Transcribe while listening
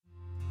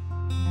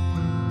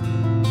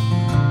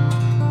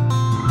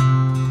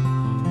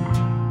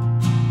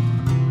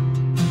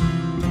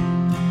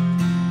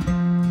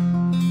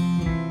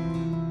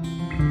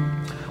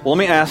Well, let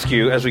me ask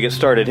you as we get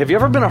started, have you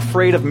ever been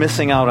afraid of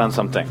missing out on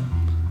something?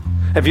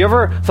 Have you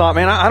ever thought,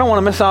 man, I don't want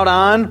to miss out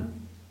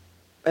on,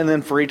 and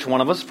then for each one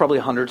of us, probably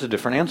hundreds of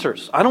different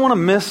answers. I don't want to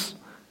miss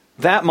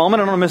that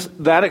moment. I don't want to miss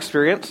that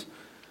experience.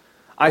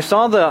 I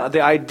saw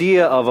the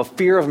idea of a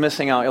fear of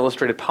missing out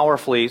illustrated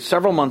powerfully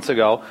several months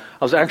ago.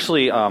 I was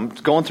actually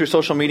going through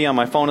social media on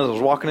my phone as I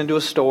was walking into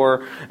a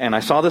store, and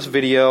I saw this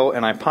video,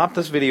 and I popped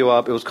this video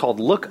up. It was called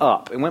Look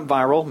Up. It went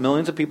viral.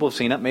 Millions of people have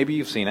seen it. Maybe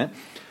you've seen it.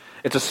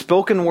 It's a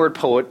spoken word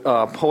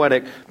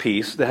poetic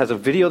piece that has a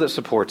video that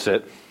supports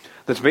it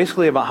that's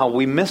basically about how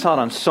we miss out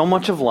on so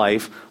much of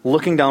life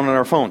looking down at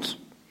our phones.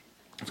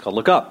 It's called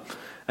Look Up.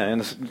 And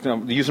it's,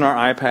 using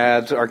our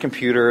iPads, our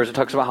computers, it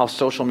talks about how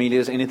social media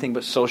is anything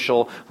but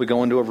social. We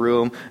go into a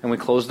room and we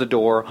close the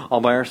door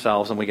all by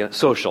ourselves and we get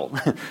social.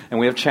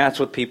 And we have chats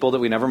with people that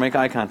we never make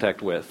eye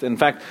contact with. In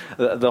fact,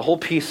 the whole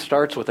piece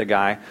starts with a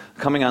guy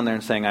coming on there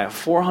and saying, I have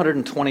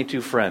 422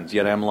 friends,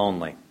 yet I'm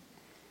lonely.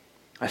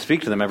 I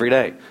speak to them every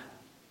day,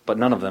 but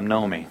none of them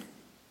know me.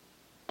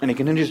 And he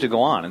continues to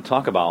go on and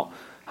talk about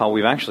how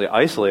we've actually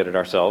isolated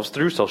ourselves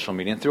through social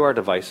media and through our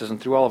devices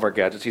and through all of our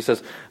gadgets. He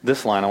says,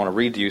 this line I want to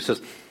read to you, he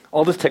says,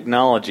 all this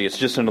technology, it's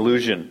just an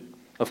illusion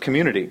of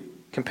community,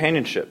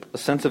 companionship, a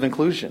sense of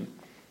inclusion.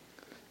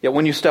 Yet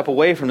when you step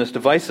away from this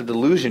divisive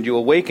delusion, you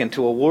awaken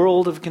to a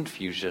world of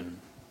confusion.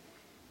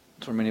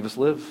 That's where many of us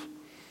live.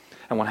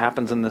 And what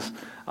happens in this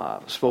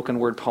spoken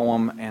word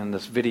poem and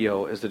this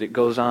video is that it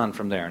goes on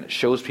from there, and it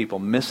shows people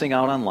missing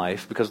out on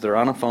life because they're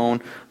on a phone,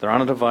 they're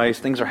on a device,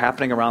 things are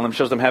happening around them. It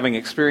shows them having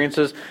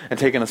experiences and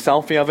taking a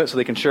selfie of it so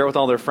they can share it with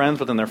all their friends,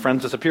 but then their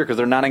friends disappear because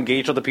they're not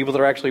engaged with the people that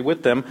are actually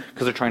with them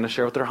because they're trying to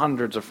share with their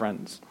hundreds of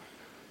friends.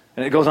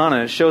 And it goes on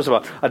and it shows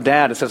about a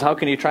dad. It says, how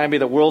can you try and be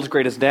the world's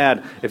greatest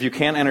dad if you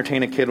can't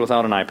entertain a kid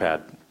without an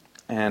iPad?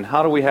 And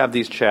how do we have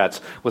these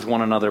chats with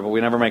one another, but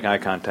we never make eye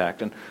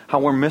contact? And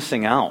how we're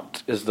missing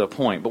out is the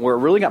point. But where it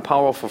really got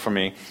powerful for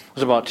me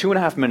was about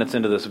 2.5 minutes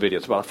into this video.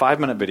 It's about a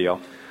 5-minute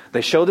video.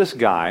 They show this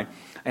guy,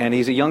 and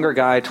he's a younger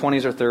guy,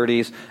 20s or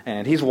 30s,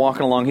 and he's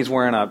walking along. He's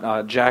wearing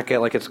a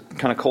jacket, like it's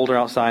kind of colder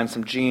outside, and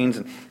some jeans.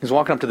 And he's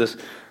walking up to this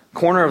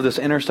corner of this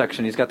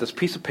intersection. He's got this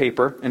piece of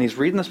paper, and he's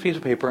reading this piece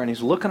of paper, and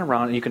he's looking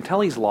around, and you can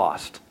tell he's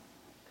lost.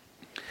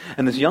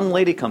 And this young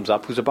lady comes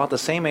up who's about the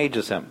same age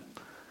as him.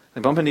 They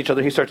bump into each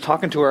other. He starts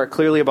talking to her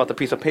clearly about the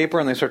piece of paper,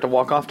 and they start to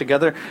walk off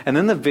together. And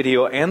then the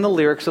video and the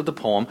lyrics of the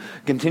poem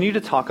continue to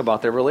talk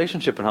about their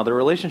relationship and how their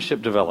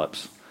relationship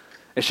develops.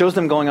 It shows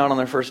them going out on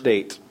their first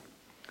date.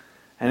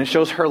 And it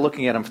shows her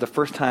looking at him for the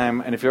first time.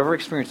 And if you've ever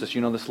experienced this,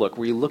 you know this look,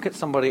 where you look at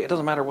somebody, it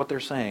doesn't matter what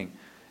they're saying,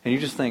 and you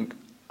just think,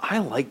 I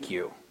like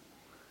you.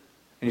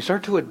 And you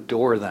start to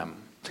adore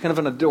them. It's kind of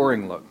an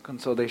adoring look.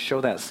 And so they show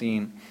that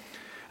scene.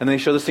 And then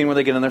they show the scene where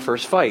they get in their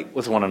first fight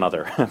with one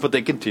another. But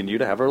they continue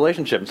to have a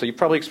relationship. And so you've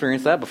probably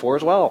experienced that before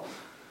as well.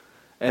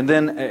 And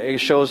then it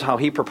shows how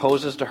he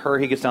proposes to her.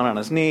 He gets down on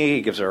his knee.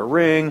 He gives her a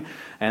ring.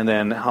 And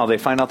then how they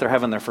find out they're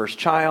having their first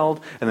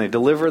child. And they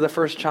deliver the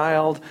first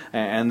child.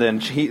 And then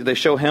they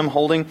show him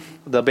holding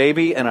the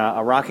baby in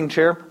a rocking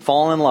chair,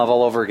 falling in love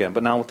all over again.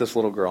 But now with this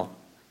little girl.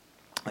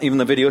 Even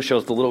the video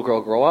shows the little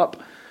girl grow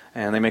up.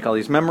 And they make all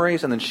these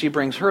memories, and then she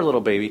brings her little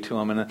baby to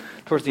him. And then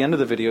towards the end of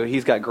the video,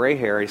 he's got gray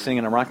hair. He's sitting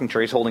in a rocking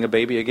chair. He's holding a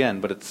baby again,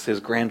 but it's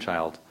his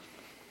grandchild.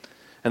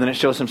 And then it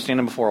shows him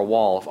standing before a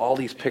wall of all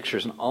these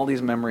pictures and all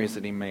these memories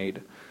that he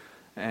made.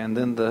 And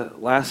then the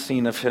last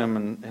scene of him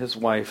and his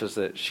wife is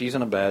that she's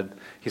in a bed.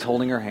 He's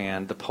holding her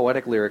hand. The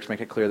poetic lyrics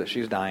make it clear that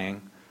she's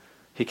dying.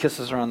 He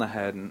kisses her on the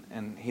head,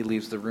 and he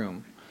leaves the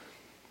room.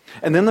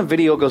 And then the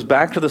video goes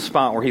back to the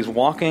spot where he's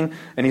walking,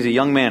 and he's a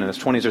young man in his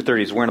 20s or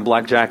 30s, wearing a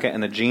black jacket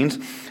and the jeans,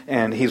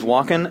 and he's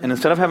walking, and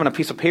instead of having a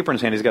piece of paper in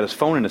his hand, he's got his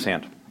phone in his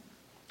hand.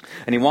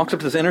 And he walks up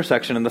to this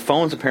intersection, and the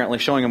phone's apparently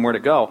showing him where to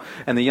go,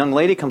 and the young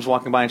lady comes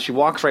walking by, and she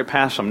walks right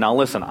past him. Now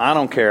listen, I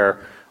don't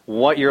care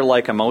what you're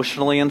like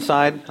emotionally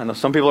inside. I know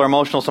some people are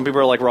emotional, some people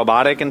are like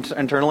robotic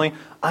internally.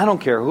 I don't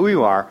care who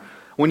you are.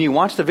 When you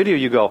watch the video,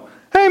 you go,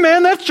 hey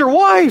man, that's your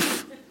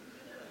wife!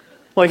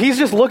 Like, he's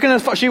just looking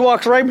at, she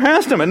walks right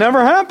past him. It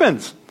never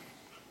happens.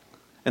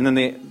 And then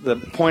the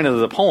point of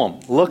the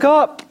poem, look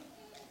up.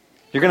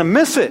 You're going to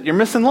miss it. You're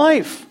missing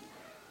life.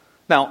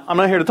 Now, I'm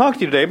not here to talk to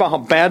you today about how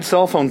bad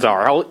cell phones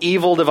are, how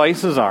evil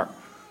devices are.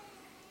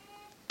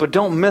 But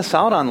don't miss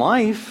out on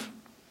life.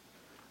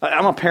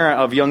 I'm a parent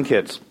of young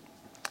kids,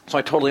 so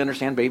I totally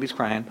understand babies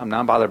crying. I'm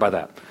not bothered by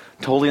that.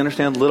 Totally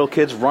understand little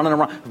kids running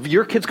around. If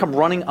your kids come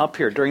running up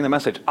here during the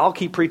message, I'll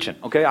keep preaching,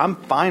 okay? I'm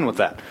fine with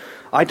that.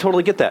 I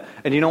totally get that.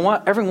 And you know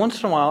what? Every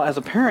once in a while, as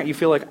a parent, you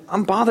feel like,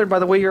 I'm bothered by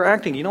the way you're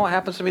acting. You know what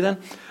happens to me then?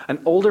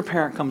 An older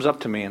parent comes up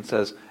to me and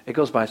says, it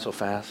goes by so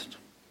fast.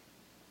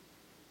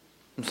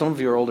 And some of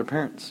you are older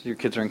parents. Your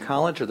kids are in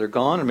college, or they're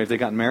gone, or maybe they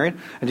got married.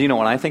 And do you know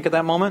what I think at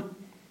that moment?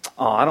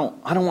 Oh, I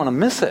don't want to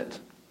miss it.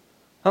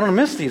 I don't want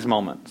to miss these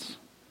moments.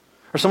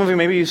 Or some of you,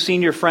 maybe you've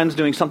seen your friends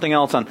doing something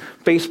else on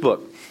Facebook,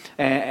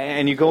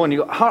 and you go and you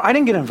go, I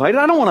didn't get invited.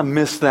 I don't want to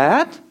miss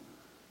that.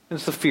 And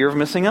it's the fear of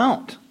missing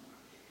out.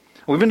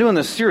 We've been doing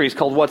this series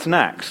called What's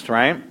Next,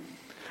 right?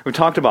 We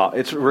talked about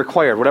it's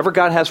required. Whatever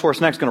God has for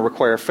us next is going to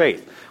require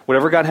faith.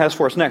 Whatever God has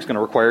for us next is going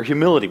to require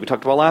humility. We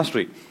talked about last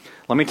week.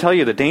 Let me tell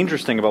you the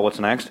dangerous thing about what's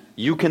next.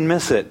 You can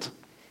miss it.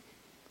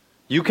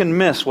 You can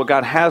miss what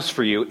God has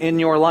for you in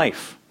your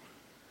life.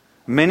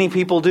 Many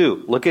people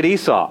do. Look at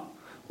Esau.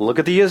 Look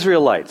at the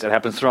Israelites. It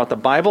happens throughout the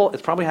Bible.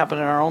 It's probably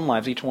happened in our own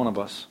lives, each one of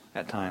us,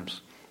 at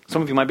times.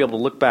 Some of you might be able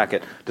to look back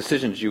at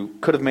decisions you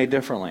could have made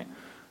differently.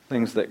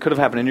 Things that could have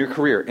happened in your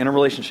career, in a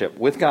relationship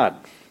with God.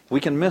 We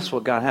can miss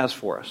what God has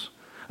for us.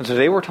 And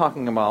today we're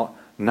talking about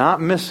not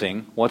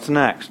missing what's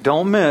next.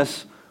 Don't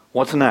miss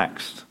what's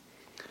next.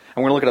 And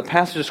we're going to look at a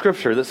passage of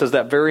Scripture that says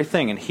that very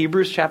thing. In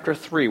Hebrews chapter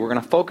 3, we're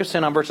going to focus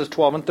in on verses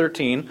 12 and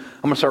 13.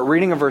 I'm going to start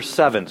reading in verse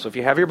 7. So if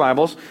you have your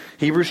Bibles,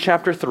 Hebrews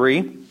chapter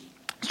 3,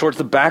 it's towards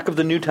the back of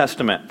the New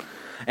Testament.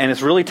 And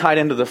it's really tied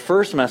into the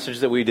first message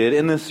that we did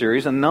in this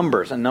series in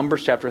Numbers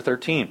chapter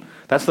 13.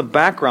 That's the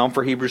background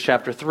for Hebrews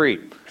chapter 3.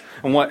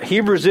 And what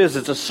Hebrews is,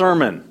 it's a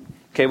sermon.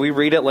 Okay, we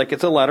read it like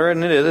it's a letter,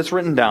 and it is. It's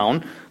written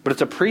down, but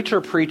it's a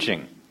preacher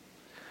preaching.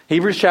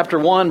 Hebrews chapter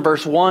 1,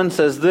 verse 1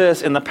 says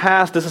this, in the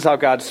past, this is how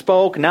God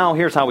spoke. Now,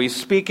 here's how He's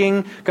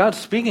speaking. God's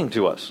speaking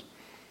to us.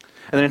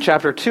 And then in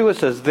chapter 2, it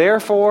says,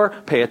 therefore,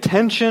 pay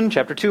attention.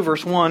 Chapter 2,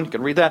 verse 1, you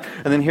can read that.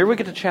 And then here we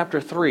get to chapter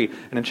 3.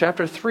 And in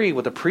chapter 3,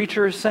 what the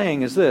preacher is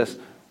saying is this,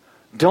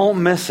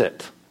 don't miss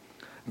it.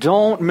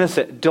 Don't miss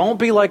it. Don't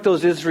be like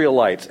those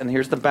Israelites. And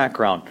here's the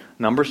background.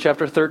 Numbers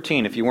chapter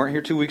 13, if you weren't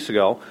here 2 weeks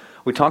ago,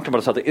 we talked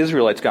about how the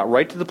Israelites got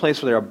right to the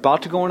place where they're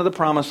about to go into the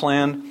promised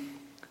land,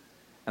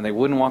 and they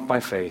wouldn't walk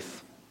by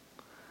faith.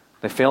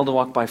 They failed to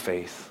walk by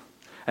faith,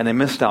 and they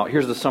missed out.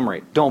 Here's the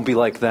summary. Don't be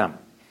like them.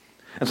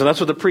 And so that's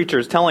what the preacher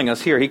is telling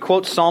us here. He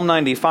quotes Psalm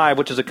 95,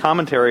 which is a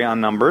commentary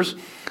on Numbers.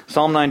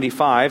 Psalm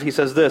 95, he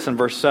says this in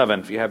verse 7,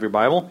 if you have your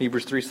Bible,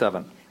 Hebrews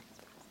 3:7.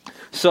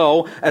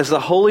 So, as the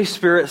Holy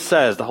Spirit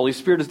says, the Holy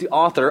Spirit is the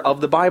author of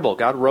the Bible.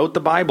 God wrote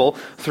the Bible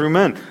through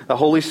men. The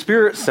Holy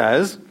Spirit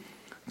says,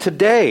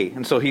 today,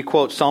 and so he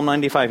quotes Psalm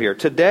 95 here,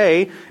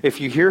 today, if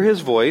you hear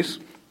His voice,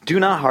 do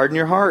not harden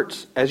your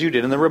hearts, as you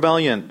did in the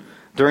rebellion,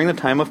 during the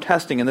time of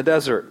testing in the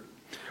desert,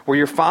 where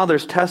your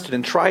fathers tested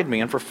and tried me,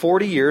 and for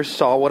 40 years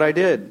saw what I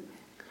did.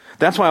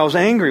 That's why I was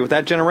angry with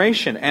that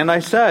generation, and I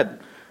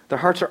said, their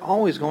hearts are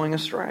always going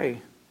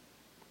astray,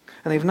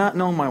 and they've not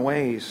known my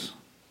ways.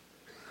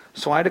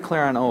 So I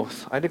declared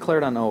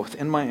on oath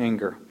in my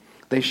anger,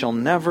 they shall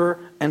never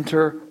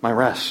enter my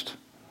rest.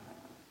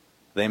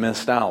 They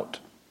missed out.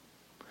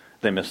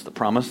 They missed the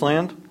promised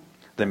land.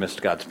 They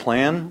missed God's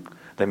plan.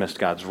 They missed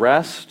God's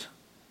rest.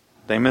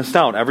 They missed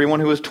out. Everyone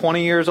who was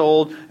 20 years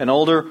old and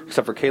older,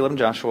 except for Caleb and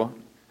Joshua,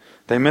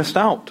 they missed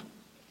out.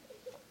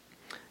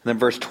 And then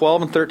verse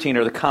 12 and 13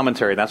 are the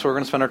commentary. That's where we're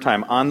going to spend our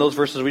time, on those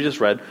verses we just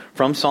read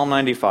from Psalm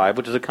 95,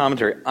 which is a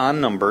commentary on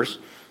Numbers.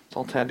 It's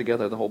all tied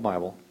together, the whole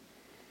Bible.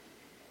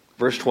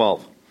 Verse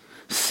 12.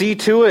 See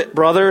to it,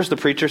 brothers, the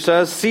preacher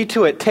says. See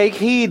to it. Take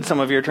heed, some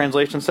of your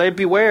translations say.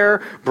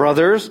 Beware,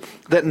 brothers,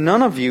 that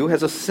none of you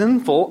has a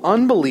sinful,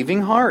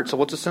 unbelieving heart. So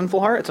what's a sinful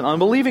heart? It's an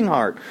unbelieving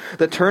heart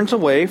that turns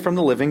away from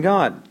the living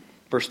God.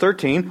 Verse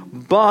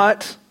 13.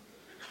 But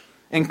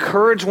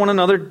encourage one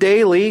another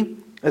daily,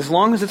 as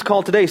long as it's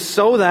called today,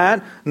 so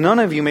that none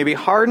of you may be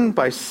hardened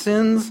by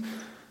sin's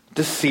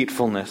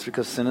deceitfulness,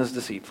 because sin is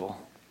deceitful.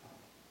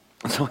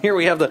 So here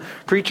we have the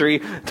preacher. He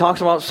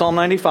talks about Psalm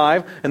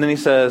 95, and then he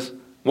says,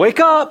 wake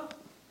up,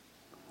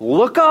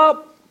 look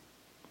up,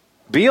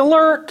 be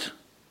alert,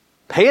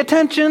 pay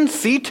attention,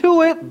 see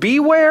to it,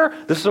 beware.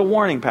 This is a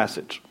warning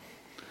passage.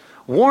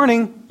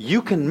 Warning,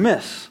 you can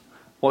miss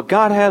what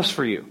God has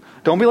for you.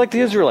 Don't be like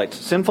the Israelites,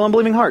 sinful,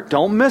 unbelieving heart.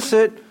 Don't miss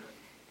it.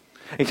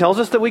 He tells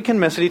us that we can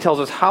miss it. He tells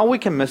us how we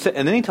can miss it.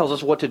 And then he tells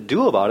us what to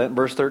do about it in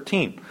verse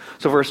 13.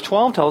 So verse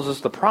 12 tells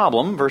us the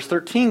problem. Verse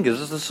 13 gives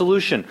us the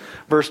solution.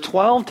 Verse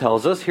 12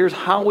 tells us here's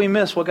how we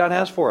miss what God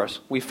has for us.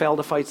 We fail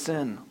to fight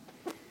sin.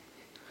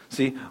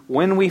 See,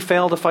 when we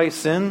fail to fight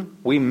sin,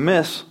 we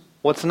miss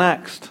what's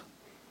next.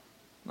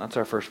 That's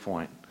our first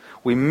point.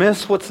 We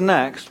miss what's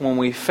next when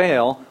we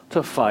fail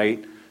to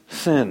fight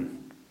sin.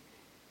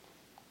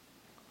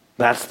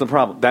 That's the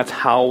problem. That's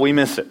how we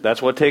miss it.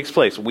 That's what takes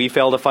place. We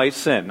fail to fight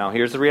sin. Now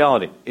here's the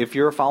reality. If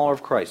you're a follower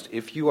of Christ,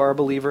 if you are a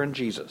believer in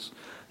Jesus,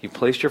 you've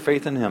placed your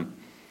faith in Him,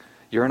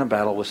 you're in a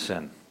battle with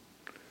sin.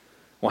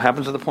 What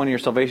happens at the point of your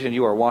salvation?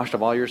 You are washed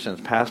of all your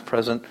sins, past,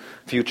 present,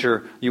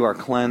 future. You are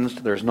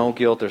cleansed. There's no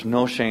guilt. There's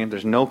no shame.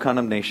 There's no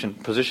condemnation.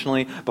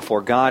 Positionally,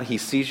 before God, He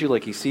sees you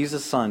like He sees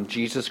His Son,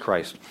 Jesus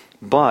Christ.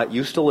 But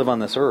you still live on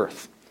this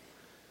earth.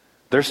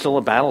 There's still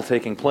a battle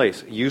taking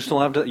place. You're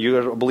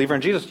a believer in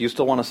Jesus. You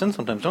still want to sin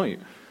sometimes, don't you?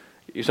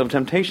 You still have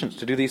temptations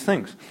to do these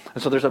things.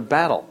 And so there's a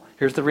battle.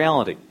 Here's the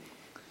reality.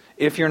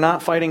 If you're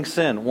not fighting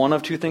sin, one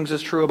of two things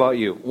is true about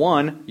you.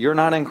 One, you're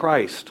not in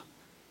Christ.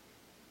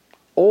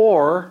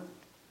 Or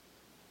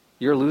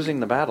you're losing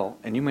the battle,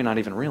 and you may not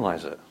even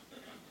realize it.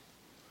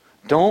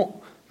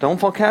 Don't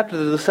fall captive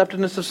to the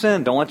deceptiveness of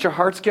sin. Don't let your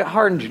hearts get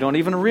hardened. You don't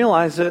even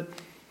realize it.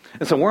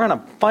 And so we're in a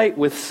fight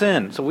with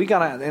sin. So we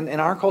gotta, in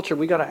our culture,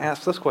 we gotta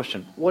ask this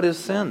question: what is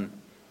sin?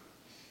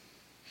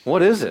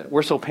 What is it?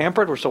 We're so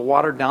pampered. We're so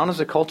watered down as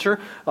a culture.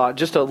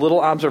 Just a little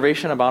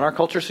observation about our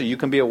culture so you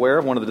can be aware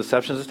of one of the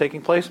deceptions that's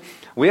taking place.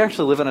 We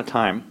actually live in a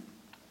time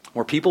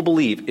where people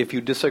believe if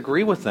you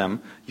disagree with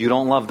them, you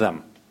don't love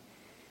them.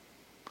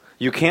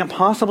 You can't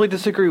possibly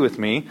disagree with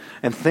me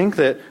and think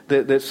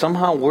that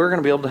somehow we're going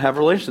to be able to have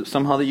relationships,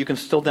 somehow that you can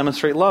still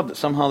demonstrate love, that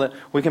somehow that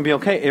we can be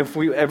okay.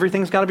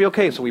 Everything's got to be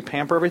okay, so we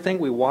pamper everything,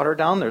 we water it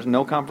down, there's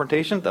no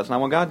confrontation. That's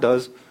not what God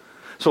does.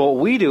 So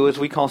what we do is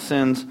we call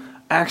sins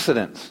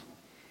accidents,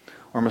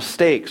 or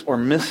mistakes, or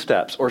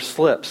missteps, or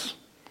slips.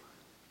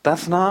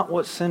 That's not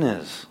what sin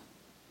is.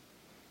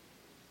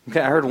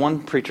 Okay, I heard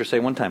one preacher say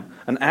one time,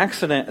 an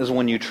accident is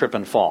when you trip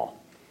and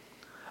fall.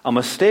 A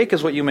mistake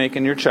is what you make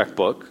in your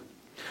checkbook.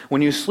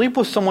 When you sleep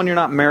with someone you're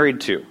not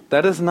married to,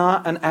 that is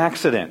not an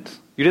accident.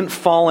 You didn't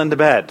fall into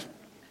bed.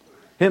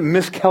 You didn't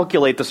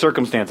miscalculate the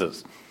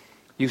circumstances.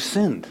 You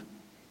sinned.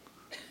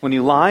 When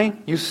you lie,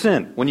 you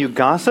sin. When you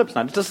gossip, it's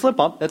not just a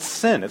slip-up, that's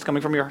sin. It's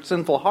coming from your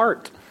sinful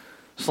heart.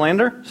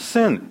 Slander,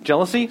 sin.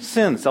 Jealousy,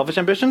 sin. Selfish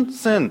ambition,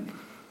 sin.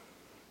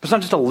 It's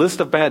not just a list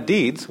of bad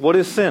deeds. What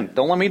is sin?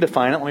 Don't let me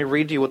define it. Let me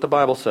read to you what the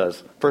Bible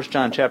says. 1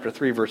 John chapter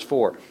 3, verse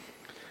 4.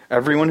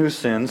 Everyone who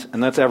sins,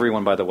 and that's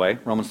everyone, by the way,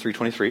 Romans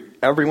 3:23,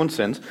 everyone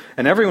sins,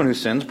 and everyone who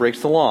sins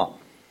breaks the law.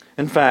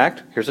 In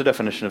fact, here's a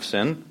definition of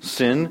sin.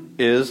 Sin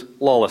is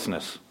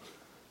lawlessness.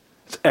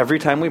 It's every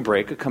time we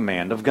break a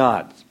command of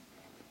God.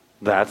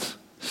 That's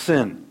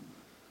sin.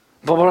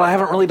 But I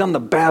haven't really done the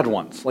bad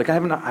ones.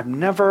 I've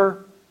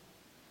never,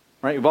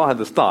 right? You've all had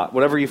this thought.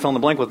 Whatever you fill in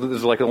the blank with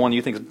is like the one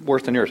you think is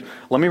worse than yours.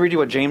 Let me read you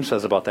what James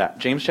says about that.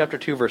 James chapter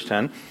 2, verse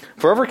 10.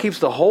 For whoever keeps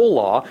the whole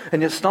law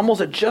and yet stumbles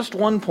at just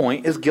one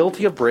point is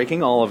guilty of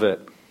breaking all of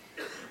it.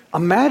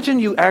 Imagine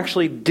you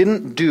actually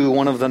didn't do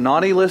one of the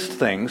naughty list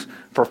things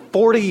for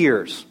 40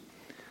 years.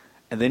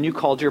 And then you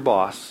called your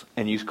boss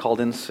and you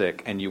called in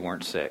sick and you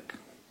weren't sick.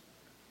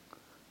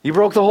 You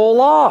broke the whole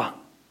law.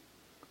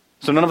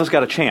 So none of us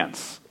got a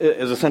chance,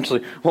 is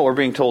essentially what we're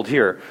being told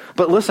here.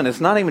 But listen,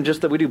 it's not even just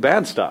that we do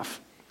bad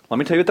stuff. Let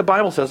me tell you what the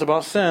Bible says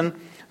about sin.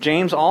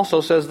 James also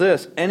says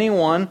this: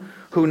 anyone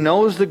who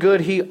knows the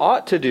good he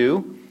ought to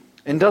do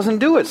and doesn't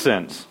do it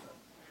sins.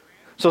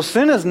 So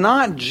sin is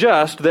not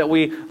just that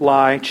we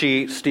lie,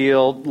 cheat,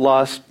 steal,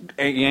 lust,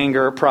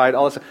 anger, pride,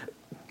 all this.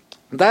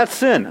 That's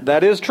sin.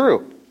 That is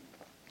true.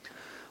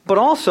 But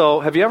also,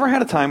 have you ever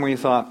had a time where you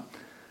thought,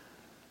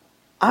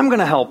 I'm going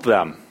to help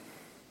them.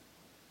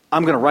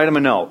 I'm going to write them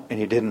a note,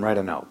 and you didn't write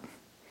a note.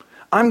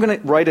 I'm going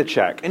to write a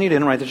check, and you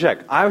didn't write the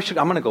check. I'm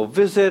going to go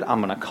visit, I'm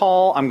going to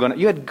call,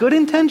 you had good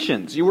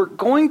intentions. You were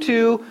going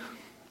to.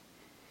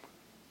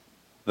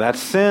 That's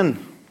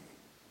sin.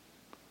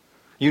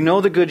 You know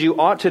the good you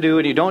ought to do,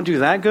 and you don't do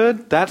that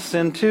good, that's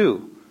sin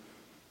too.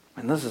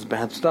 And this is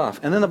bad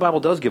stuff. And then the Bible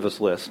does give us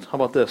a list. How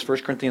about this? 1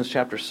 Corinthians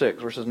chapter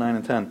 6, verses 9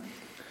 and 10.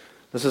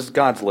 This is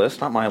God's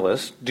list, not my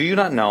list. Do you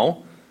not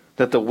know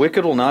that the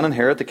wicked will not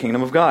inherit the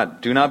kingdom of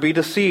God? Do not be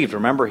deceived.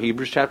 Remember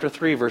Hebrews chapter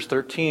 3, verse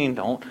 13.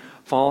 Don't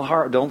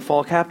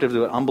fall captive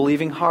to an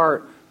unbelieving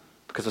heart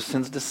because of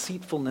sin's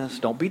deceitfulness.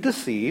 Don't be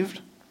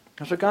deceived.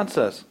 That's what God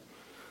says.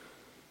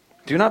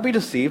 Do not be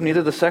deceived,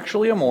 neither the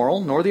sexually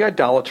immoral, nor the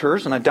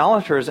idolaters. An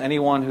idolater is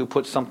anyone who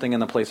puts something in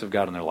the place of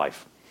God in their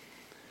life.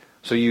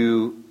 So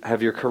you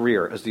have your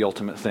career as the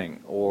ultimate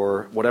thing,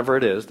 or whatever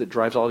it is that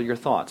drives all your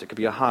thoughts. It could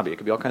be a hobby. It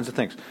could be all kinds of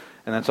things.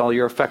 And that's all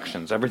your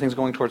affections. Everything's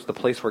going towards the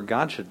place where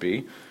God should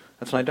be.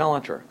 That's an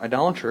idolater.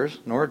 Idolaters,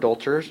 nor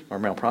adulterers, nor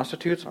male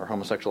prostitutes, nor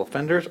homosexual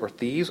offenders, or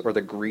thieves, or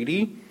the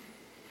greedy,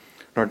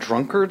 nor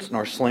drunkards,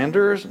 nor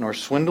slanderers, nor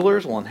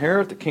swindlers will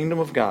inherit the kingdom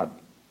of God.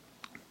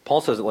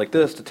 Paul says it like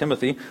this to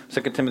Timothy,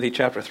 2 Timothy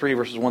chapter 3,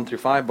 verses 1 through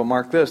 5. But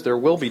mark this, there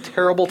will be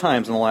terrible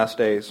times in the last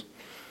days.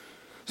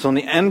 So in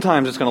the end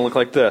times, it's going to look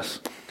like this.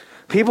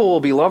 People will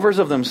be lovers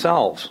of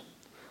themselves,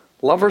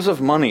 lovers of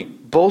money,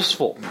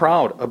 boastful,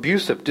 proud,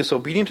 abusive,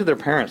 disobedient to their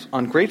parents,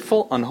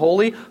 ungrateful,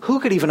 unholy. Who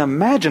could even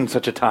imagine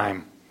such a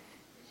time?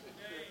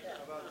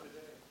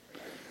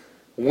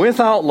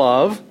 Without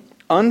love,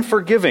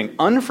 unforgiving.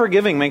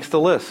 Unforgiving makes the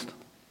list.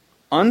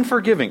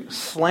 Unforgiving,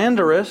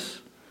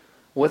 slanderous,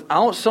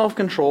 without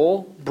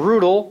self-control,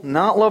 brutal,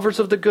 not lovers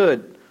of the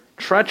good,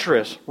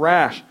 treacherous,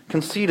 rash,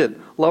 conceited,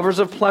 lovers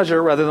of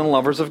pleasure rather than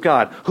lovers of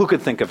God. Who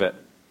could think of it?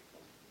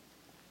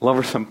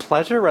 Lovers of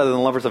pleasure rather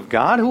than lovers of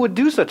God? Who would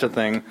do such a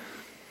thing?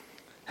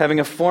 Having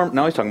a form,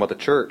 now he's talking about the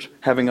church,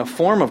 having a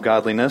form of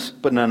godliness,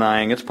 but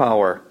denying its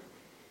power.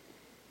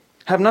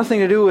 Have nothing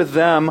to do with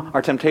them.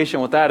 Our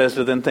temptation with that is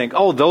to then think,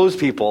 oh, those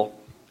people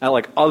at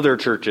like other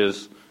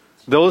churches,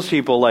 those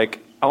people like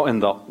out in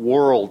the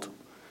world.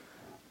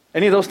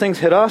 Any of those things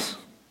hit us?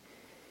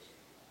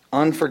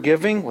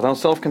 Unforgiving, without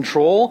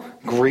self-control,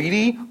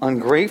 greedy,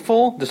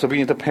 ungrateful,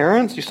 disobedient to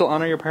parents. You still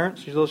honor your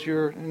parents? Those who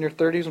are in your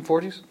 30s and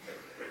 40s?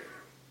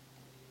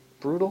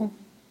 Brutal,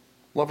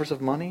 lovers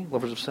of money,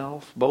 lovers of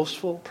self,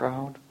 boastful,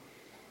 proud.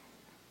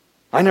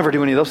 I never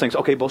do any of those things.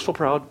 Okay, boastful,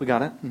 proud, we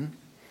got it. Mm-hmm.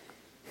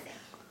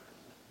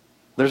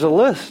 There's a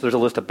list. There's a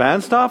list of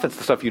bad stuff. It's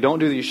the stuff you don't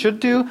do that you should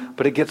do,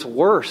 but it gets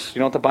worse. You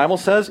know what the Bible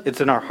says? It's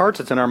in our hearts.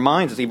 It's in our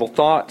minds. It's evil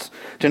thoughts.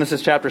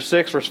 Genesis chapter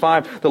 6, verse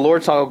 5, the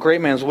Lord saw how great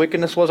man's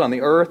wickedness was on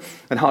the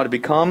earth and how it had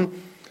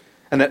become,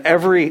 and that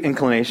every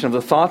inclination of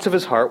the thoughts of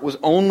his heart was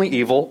only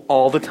evil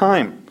all the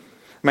time.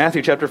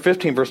 Matthew chapter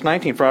 15, verse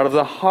 19, for out of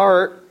the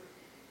heart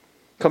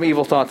come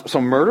evil thoughts.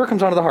 So murder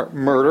comes out of the heart.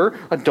 Murder,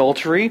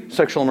 adultery,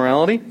 sexual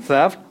immorality,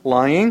 theft,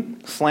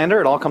 lying, slander,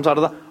 it all comes out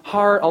of the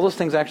heart. All those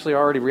things actually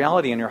are already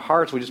reality in your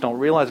hearts. We just don't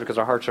realize it because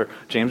our hearts are,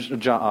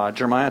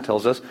 Jeremiah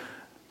tells us,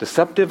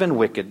 deceptive and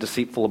wicked,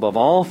 deceitful above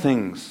all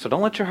things. So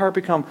don't let your heart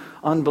become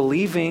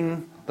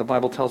unbelieving. The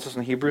Bible tells us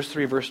in Hebrews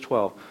 3, verse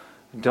 12,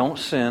 don't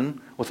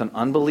sin with an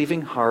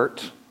unbelieving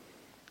heart.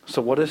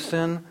 So what is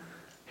sin?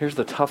 Here's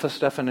the toughest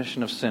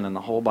definition of sin in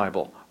the whole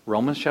Bible.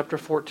 Romans chapter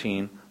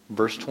 14,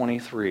 verse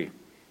 23.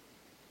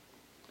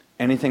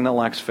 Anything that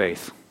lacks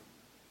faith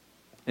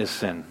is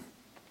sin.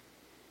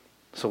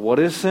 So what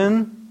is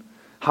sin?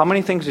 How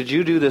many things did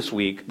you do this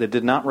week that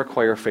did not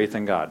require faith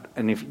in God?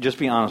 And if just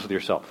be honest with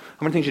yourself.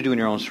 How many things you do in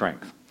your own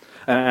strength?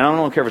 And I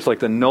don't care if it's like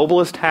the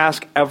noblest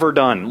task ever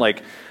done.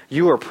 Like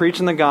you are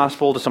preaching the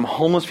gospel to some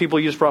homeless people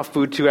you just brought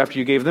food to after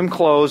you gave them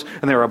clothes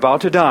and they were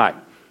about to die.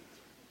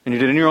 And you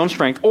did it in your own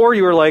strength. Or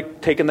you were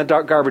like taking the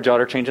garbage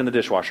out or changing the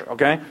dishwasher.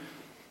 Okay?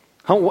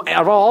 Out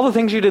of all the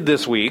things you did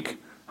this week,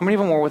 how many of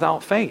them were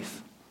without faith?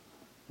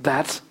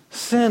 That's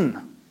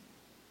sin.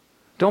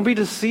 Don't be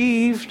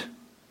deceived,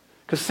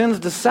 because sin's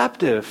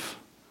deceptive.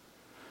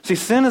 See,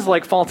 sin is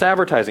like false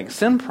advertising.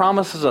 Sin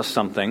promises us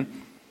something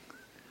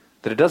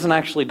that it doesn't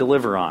actually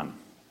deliver on.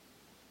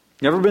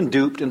 You ever been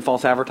duped in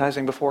false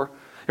advertising before?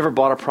 You ever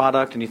bought a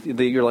product and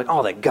you're like,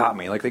 oh, they got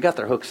me. Like, they got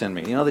their hooks in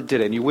me. You know, they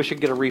did it. And you wish you'd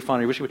get a refund.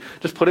 Or you wish you would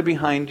just put it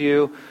behind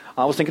you.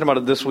 I was thinking about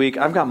it this week.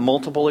 I've got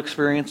multiple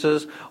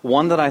experiences.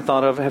 One that I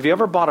thought of, have you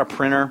ever bought a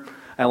printer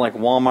at like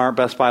Walmart,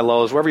 Best Buy,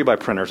 Lowe's, wherever you buy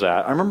printers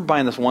at? I remember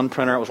buying this one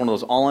printer. It was one of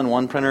those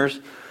all-in-one printers.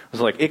 It was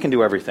like, it can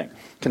do everything.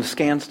 It can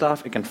scan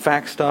stuff. It can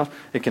fax stuff.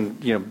 It can,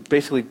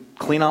 basically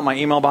clean out my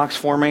email box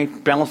for me,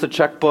 balance the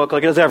checkbook.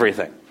 Like, it does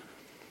everything.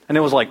 And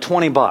it was like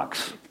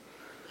 $20.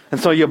 And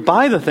so you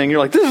buy the thing, you're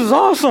like, this is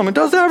awesome, it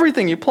does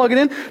everything. You plug it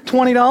in,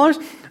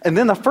 $20, and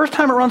then the first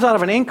time it runs out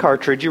of an ink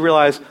cartridge, you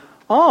realize,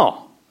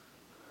 oh,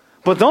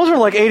 but those are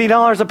like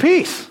 $80 a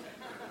piece.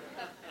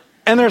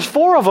 And there's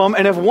 4 of them,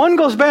 and if one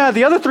goes bad,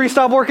 the other 3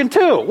 stop working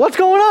too. What's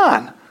going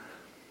on?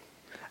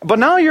 But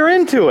now you're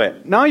into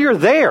it. Now you're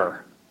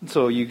there.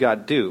 So you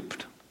got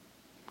duped.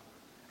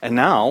 And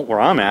now, where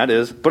I'm at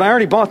is, but I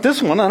already bought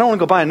this one, I don't want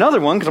to go buy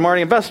another one because I'm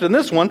already invested in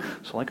this one.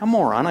 So like a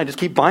moron, I just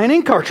keep buying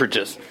ink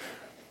cartridges.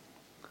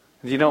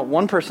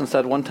 One person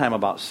said one time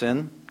about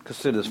sin, because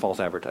sin is false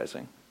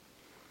advertising,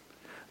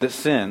 that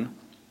sin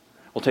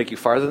will take you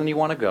farther than you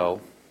want to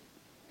go,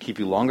 keep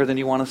you longer than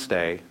you want to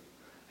stay,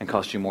 and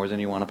cost you more than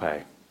you want to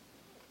pay.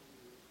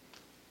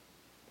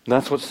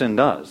 That's what sin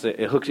does.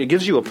 It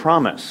gives you a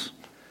promise.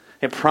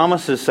 It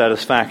promises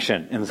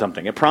satisfaction in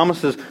something. It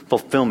promises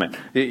fulfillment.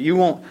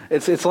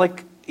 It's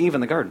like Eve in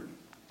the garden.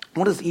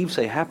 What does Eve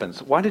say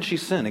happens? Why did she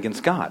sin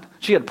against God?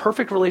 She had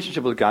perfect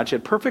relationship with God. She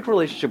had perfect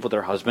relationship with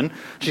her husband.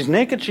 She's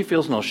naked. She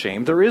feels no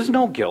shame. There is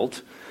no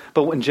guilt.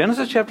 But in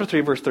Genesis chapter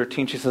 3, verse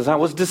 13, she says, I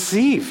was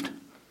deceived.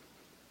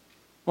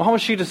 Well, how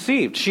was she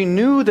deceived? She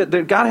knew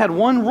that God had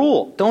one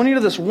rule. Don't eat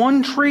of this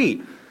one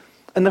tree.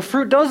 And the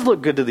fruit does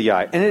look good to the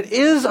eye. And it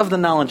is of the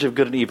knowledge of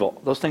good and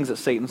evil. Those things that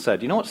Satan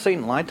said. You know what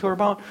Satan lied to her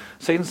about?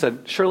 Satan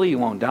said, surely you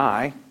won't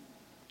die.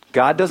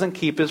 God doesn't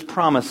keep his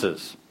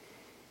promises.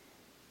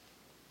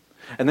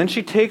 And then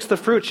she takes the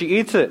fruit, she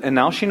eats it, and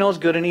now she knows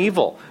good and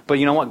evil. But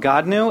you know what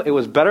God knew? It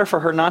was better for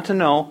her not to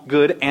know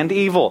good and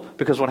evil.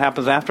 Because what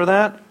happens after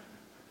that?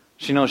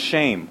 She knows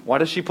shame. Why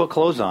does she put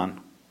clothes on?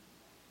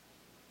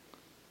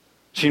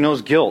 She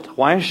knows guilt.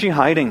 Why is she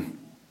hiding?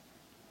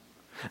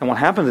 And what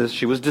happens is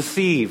she was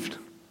deceived.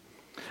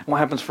 And what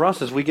happens for us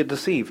is we get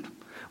deceived.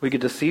 We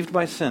get deceived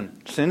by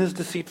sin. Sin is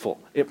deceitful.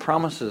 It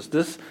promises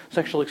this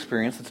sexual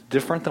experience that's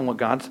different than what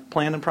God's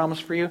planned and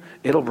promised for you.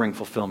 It'll bring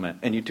fulfillment.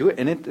 And you do it,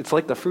 and it's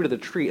like the fruit of the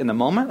tree. In the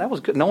moment, that was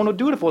good. No one would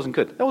do it if it wasn't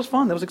good. That was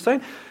fun. That was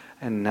exciting.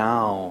 And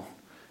now,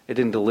 it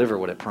didn't deliver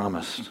what it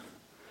promised.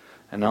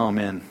 And now I'm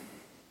in.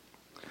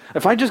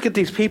 If I just get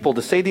these people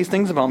to say these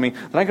things about me,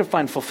 then I could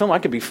find fulfillment.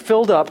 I could be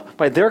filled up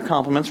by their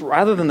compliments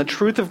rather than the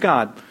truth of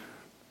God.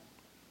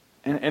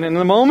 And in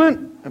the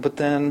moment, but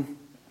then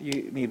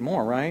you need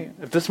more, right?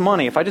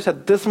 If I just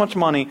had this much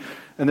money,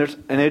 and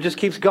it just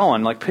keeps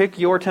going, like pick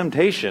your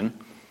temptation,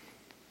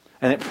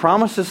 and it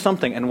promises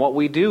something, and what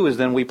we do is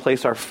then we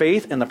place our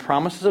faith in the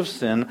promises of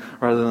sin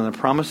rather than the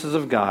promises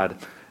of God,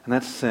 and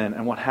that's sin.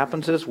 And what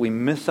happens is we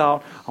miss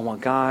out on what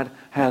God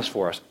has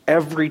for us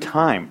every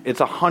time. It's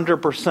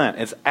 100%.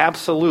 It's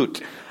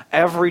absolute.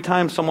 Every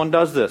time someone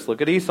does this,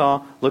 look at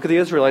Esau, look at the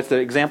Israelites, the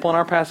example in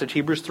our passage,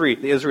 Hebrews 3,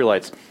 the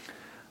Israelites.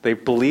 They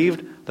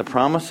believed the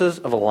promises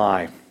of a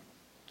lie.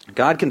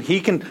 God can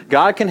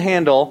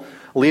handle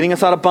leading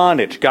us out of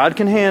bondage. God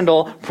can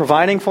handle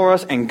providing for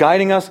us and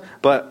guiding us,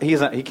 but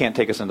He can't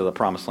take us into the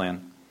promised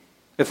land.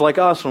 It's like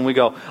us when we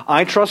go,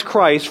 I trust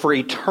Christ for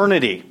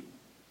eternity.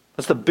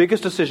 That's the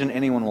biggest decision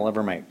anyone will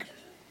ever make.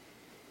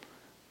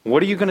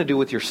 What are you going to do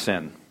with your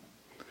sin?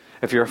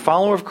 If you're a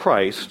follower of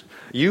Christ,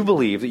 you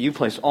believe that you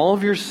place all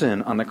of your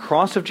sin on the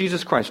cross of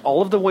Jesus Christ.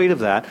 All of the weight of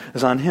that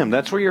is on Him.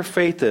 That's where your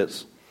faith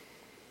is.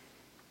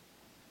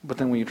 But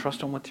then will you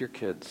trust Him with your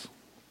kids?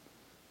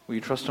 Will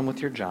you trust Him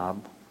with your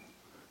job?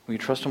 Will you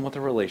trust Him with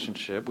a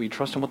relationship? Will you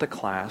trust Him with a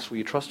class? Will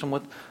you trust Him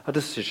with a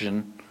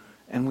decision?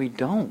 And we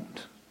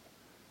don't.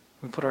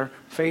 We put our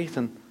faith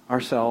in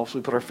ourselves.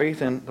 We put our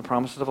faith in the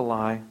promises of a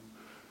lie.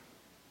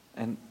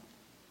 And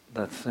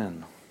that's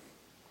sin.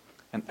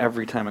 And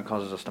every time it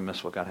causes us to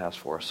miss what God has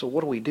for us. So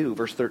what do we do?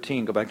 Verse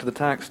 13, go back to the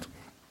text.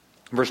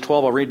 Verse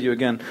 12, I'll read to you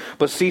again.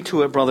 But see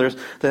to it, brothers,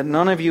 that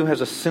none of you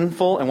has a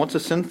sinful, and what's a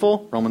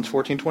sinful? Romans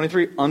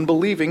 14:23,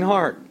 unbelieving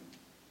heart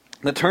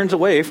that turns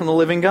away from the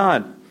living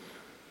God.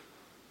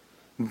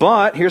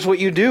 But here's what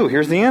you do.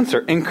 Here's the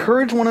answer.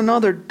 Encourage one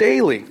another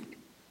daily,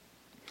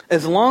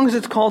 as long as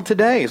it's called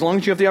today, as long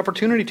as you have the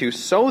opportunity to,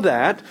 so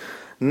that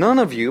none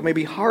of you may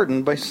be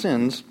hardened by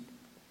sin's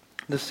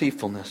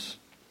deceitfulness.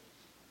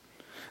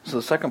 So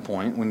the second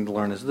point we need to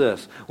learn is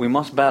this. We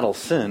must battle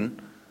sin,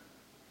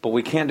 but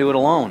we can't do it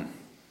alone.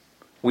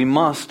 We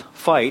must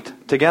fight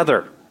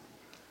together.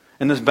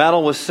 And this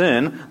battle with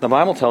sin, the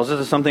Bible tells us,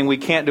 is something we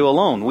can't do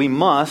alone. We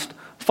must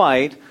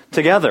fight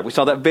together. We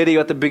saw that video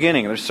at the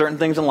beginning. There's certain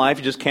things in life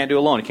you just can't do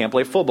alone. You can't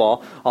play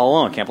football all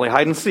alone. You can't play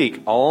hide and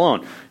seek all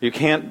alone. You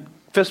can't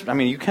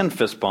you can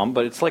fist bump,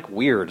 but it's like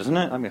weird, isn't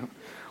it?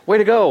 Way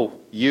to go,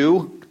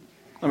 you.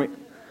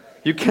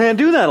 You can't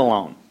do that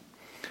alone.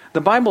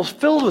 The Bible's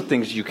filled with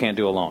things you can't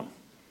do alone.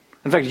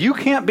 In fact, you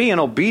can't be an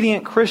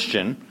obedient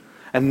Christian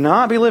and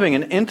not be living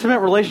in intimate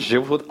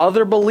relationships with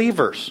other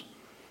believers.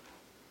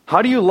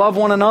 How do you love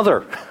one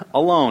another?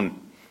 Alone.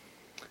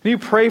 How do you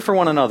pray for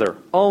one another?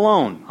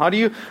 Alone. How do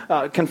you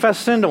confess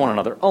sin to one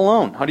another?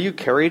 Alone. How do you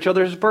carry each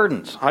other's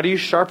burdens? How do you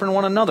sharpen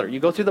one another? You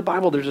go through the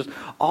Bible, there's just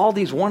all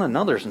these one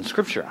another's in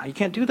Scripture. You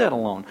can't do that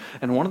alone.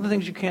 And one of the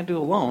things you can't do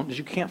alone is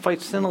you can't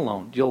fight sin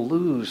alone. You'll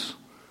lose.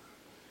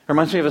 It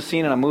reminds me of a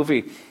scene in a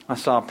movie I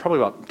saw probably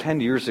about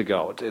 10 years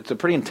ago. It's a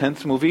pretty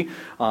intense movie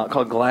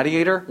called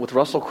Gladiator with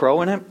Russell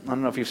Crowe in it. I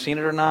don't know if you've seen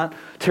it or not.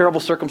 Terrible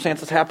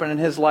circumstances happen in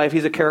his life.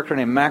 He's a character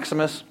named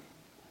Maximus.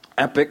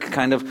 Epic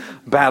kind of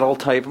battle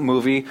type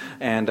movie.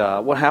 And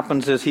what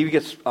happens is he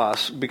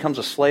becomes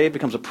a slave,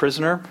 becomes a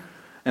prisoner,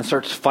 and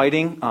starts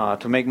fighting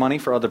to make money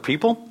for other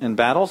people in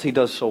battles. He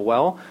does so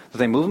well that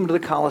they move him to the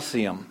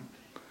Colosseum.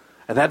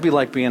 And that'd be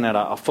like being at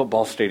a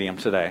football stadium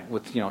today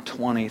with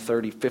 20,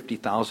 30,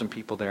 50,000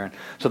 people there. And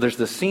so there's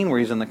this scene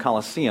where he's in the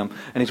Colosseum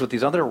and he's with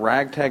these other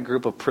ragtag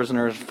group of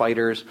prisoners,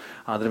 fighters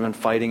that have been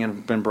fighting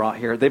and been brought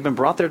here. They've been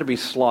brought there to be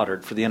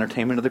slaughtered for the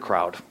entertainment of the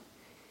crowd.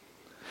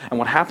 And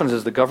what happens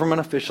is the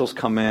government officials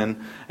come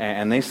in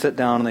and they sit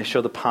down and they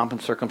show the pomp and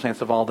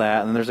circumstance of all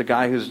that. And there's a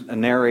guy who's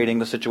narrating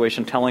the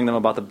situation, telling them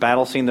about the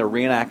battle scene they're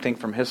reenacting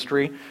from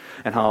history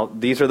and how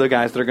these are the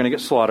guys that are going to get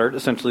slaughtered,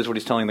 essentially is what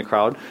he's telling the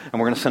crowd. And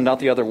we're going to send out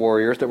the other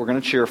warriors that we're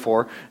going to cheer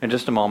for in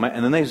just a moment.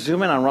 And then they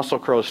zoom in on Russell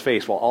Crowe's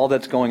face while all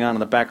that's going on in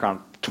the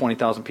background.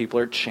 20,000 people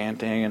are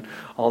chanting and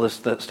all this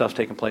stuff's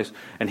taking place.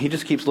 And he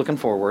just keeps looking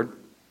forward,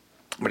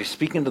 but he's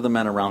speaking to the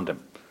men around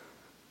him.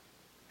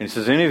 And he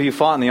says, any of you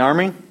fought in the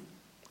army?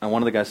 And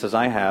one of the guys says,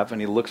 I have.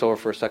 And he looks over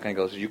for a second and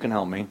goes, you can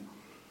help me.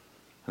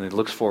 And he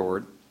looks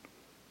forward.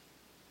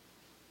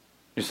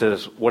 He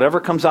says, whatever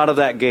comes out of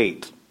that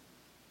gate,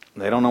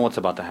 they don't know what's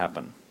about to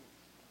happen.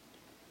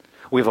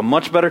 We have a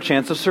much better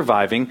chance of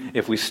surviving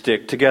if we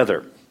stick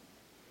together.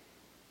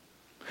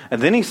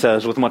 And then he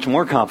says, with much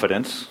more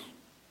confidence,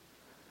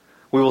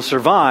 we will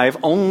survive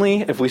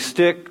only if we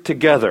stick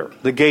together.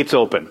 The gate's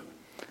open.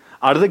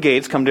 Out of the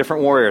gates come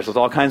different warriors with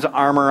all kinds of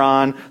armor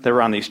on.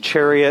 They're on these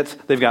chariots.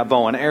 They've got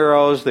bow and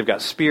arrows. They've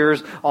got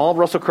spears. All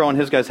Russell Crowe and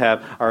his guys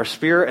have are a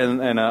spear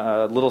and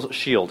a little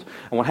shield.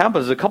 And what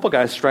happens is a couple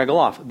guys straggle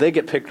off. They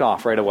get picked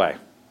off right away.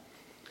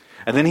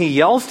 And then he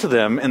yells to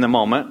them in the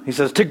moment. He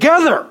says,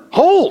 together,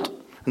 hold!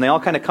 And they all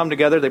kind of come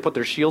together. They put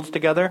their shields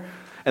together.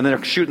 And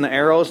they're shooting the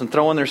arrows and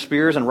throwing their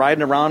spears and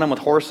riding around them with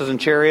horses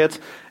and chariots.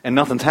 And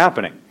nothing's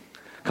happening.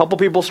 A couple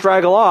people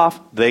straggle off.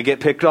 They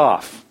get picked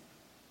off.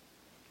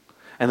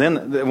 And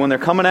then when they're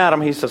coming at him,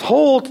 he says,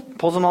 hold,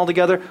 pulls them all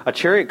together. A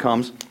chariot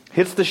comes,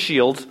 hits the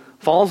shields,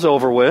 falls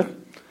over with,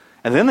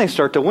 and then they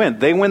start to win.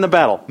 They win the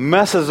battle.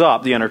 Messes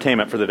up the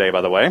entertainment for the day,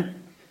 by the way.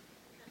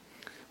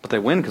 But they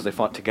win because they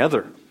fought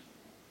together.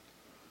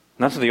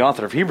 And that's what the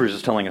author of Hebrews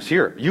is telling us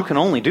here. You can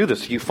only do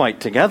this if you fight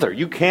together.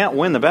 You can't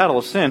win the battle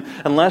of sin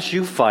unless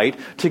you fight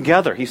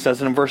together. He says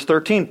it in verse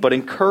 13, but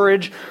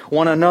encourage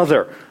one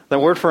another. The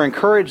word for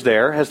encourage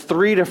there has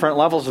 3 different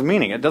levels of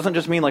meaning. It doesn't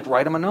just mean like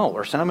write them a note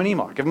or send them an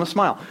email or give them a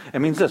smile. It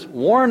means this.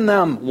 Warn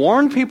them.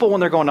 Warn people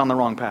when they're going down the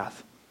wrong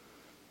path.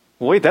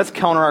 Well, wait, that's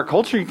counter our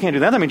culture. You can't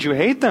do that. That means you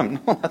hate them.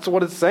 No, that's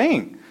what it's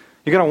saying.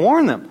 You got to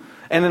warn them.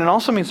 And then it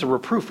also means to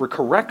reproof or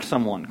correct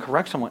someone.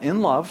 Correct someone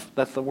in love.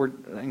 That's the word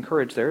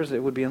encourage there.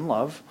 It would be in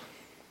love.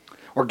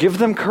 Or give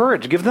them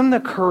courage. Give them the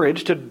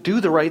courage to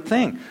do the right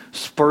thing.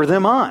 Spur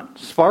them on.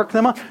 Spark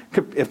them on.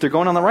 If they're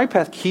going on the right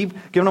path, keep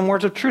giving them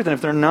words of truth. And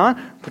if they're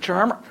not, put your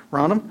arm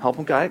around them, help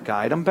them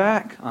guide them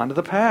back onto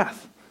the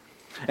path.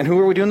 And who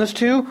are we doing this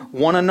to?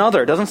 One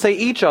another. It doesn't say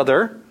each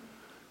other.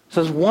 It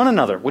says one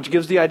another, which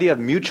gives the idea of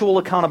mutual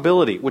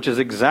accountability, which is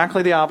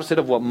exactly the opposite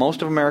of what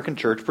most of American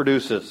church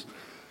produces.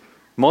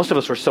 Most of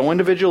us are so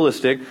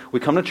individualistic, we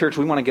come to church,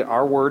 we want to get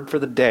our word for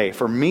the day,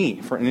 for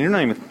me. And you're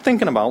not even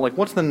thinking about, like,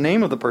 what's the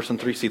name of the person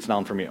 3 seats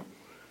down from you?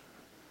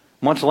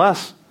 Much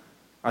less,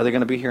 are they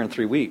going to be here in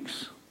 3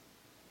 weeks?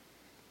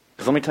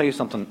 Because let me tell you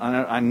something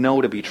I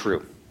know to be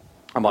true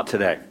about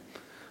today.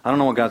 I don't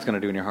know what God's going to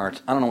do in your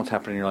hearts. I don't know what's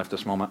happening in your life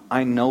this moment.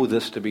 I know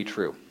this to be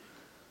true.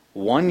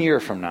 1 year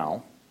from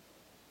now,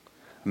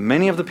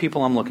 many of the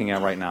people I'm looking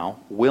at right now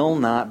will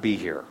not be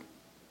here.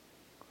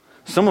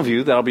 Some of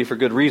you, that'll be for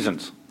good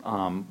reasons.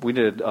 We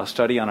did a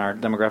study on our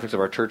demographics of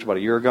our church about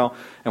a year ago,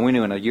 and we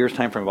knew in a year's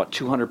time frame about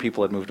 200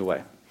 people had moved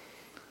away.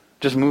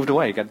 Just moved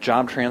away. You got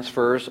job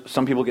transfers.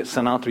 Some people get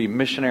sent out to be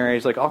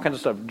missionaries, like all kinds of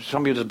stuff.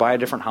 Some people just buy a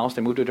different house.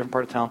 They move to a different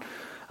part of town.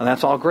 And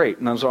that's all great.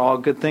 And those are all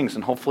good things.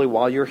 And hopefully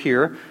while you're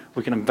here,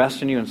 we can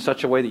invest in you in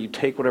such a way that you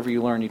take whatever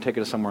you learn, you take it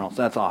to somewhere else.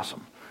 That's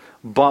awesome.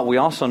 But we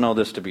also know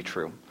this to be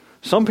true.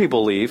 Some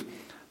people leave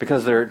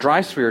because they're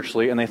dry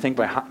spiritually, and they think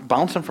by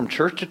bouncing from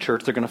church to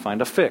church, they're going to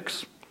find a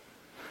fix.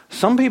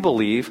 Some people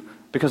leave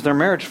because their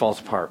marriage falls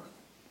apart.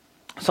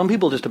 Some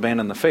people just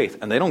abandon the faith,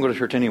 and they don't go to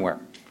church anywhere.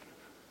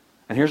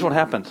 And here's what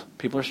happens.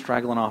 People are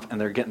straggling off, and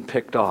they're getting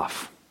picked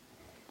off.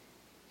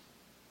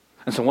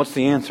 And so what's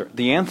the answer?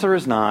 The answer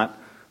is not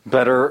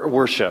better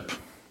worship.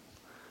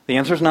 The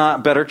answer is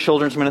not better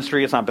children's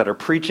ministry. It's not better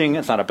preaching.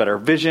 It's not a better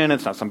vision.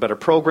 It's not some better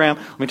program.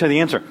 Let me tell you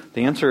the answer.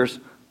 The answer is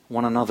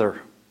one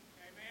another.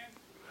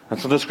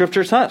 That's what the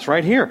scripture says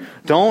right here.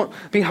 Don't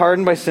be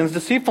hardened by sin's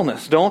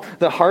deceitfulness. Don't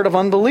the heart of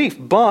unbelief,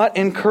 but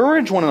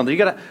encourage one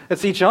another.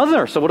 It's each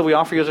other. So what do we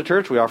offer you as a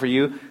church? We offer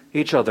you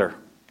each other.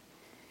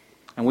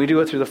 And we do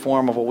it through the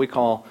form of what we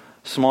call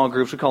small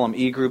groups. We call them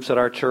E-groups at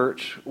our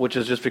church, which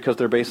is just because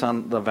they're based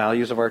on the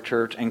values of our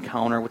church.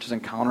 Encounter, which is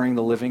encountering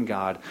the living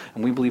God.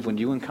 And we believe when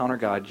you encounter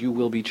God, you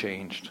will be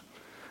changed.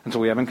 And so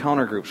we have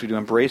encounter groups. We do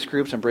embrace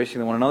groups,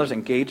 embracing one another's,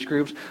 engage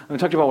groups. Let me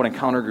talk to you about what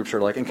encounter groups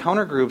are like.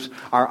 Encounter groups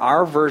are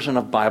our version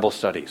of Bible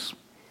studies.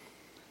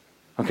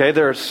 Okay,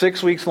 they're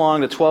 6 weeks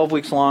long to 12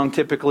 weeks long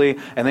typically,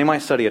 and they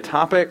might study a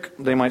topic,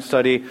 they might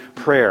study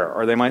prayer,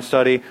 or they might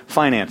study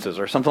finances,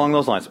 or something along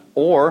those lines.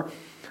 Or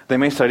they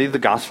may study the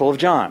Gospel of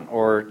John,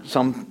 or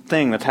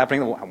something that's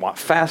happening,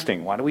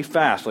 fasting. Why do we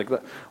fast? Like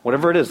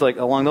whatever it is, like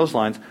along those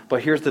lines.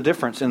 But here's the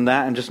difference in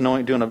that and just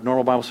doing a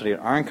normal Bible study.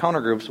 Our encounter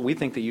groups, we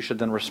think that you should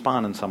then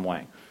respond in some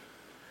way.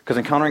 Because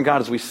encountering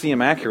God as we see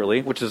Him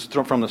accurately, which is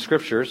from the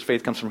Scriptures,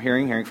 faith comes from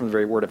hearing, hearing from the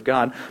very Word of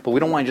God. But we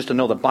don't want you just to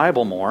know the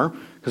Bible more,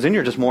 because then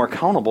you're just more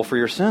accountable for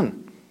your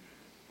sin.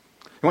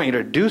 We want you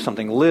to do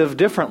something, live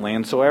differently.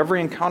 And so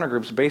every encounter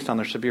group is based on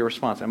there should be a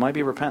response. It might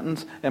be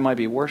repentance, it might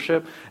be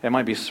worship, it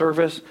might be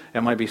service, it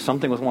might be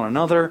something with one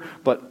another,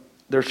 but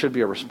there should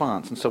be a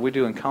response. And so we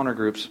do encounter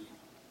groups,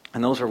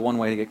 and those are one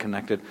way to get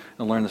connected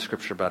and learn the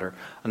Scripture better.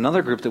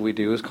 Another group that we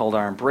do is called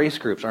our embrace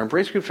groups. Our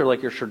embrace groups are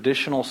like your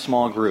traditional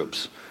small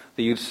groups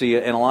that you'd see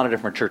in a lot of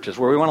different churches,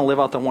 where we want to live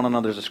out the one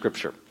another's of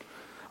Scripture.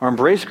 Our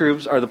embrace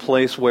groups are the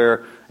place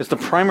where, it's the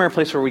primary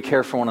place where we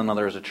care for one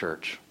another as a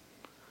church.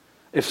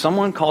 If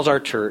someone calls our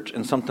church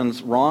and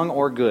something's wrong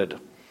or good,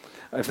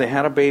 if they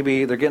had a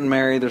baby, they're getting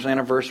married, there's an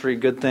anniversary,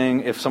 good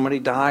thing. If somebody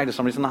died, if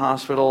somebody's in the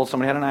hospital,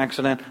 somebody had an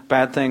accident,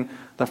 bad thing,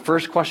 the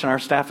first question our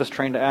staff is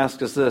trained to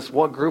ask is this: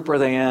 what group are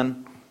they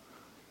in?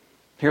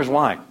 Here's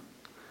why.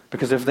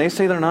 Because if they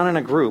say they're not in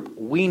a group,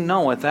 we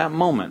know at that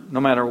moment, no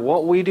matter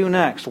what we do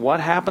next, what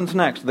happens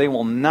next, they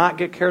will not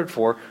get cared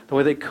for the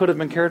way they could have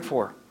been cared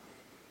for.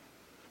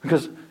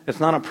 Because it's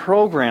not a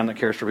program that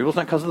cares for people. It's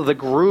not because of the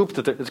group.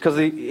 It's because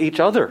of each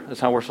other is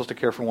how we're supposed to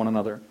care for one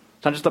another.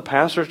 It's not just the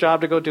pastor's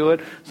job to go do it.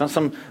 It's not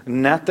some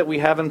net that we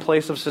have in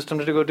place of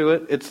systems to go do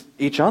it. It's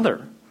each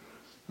other.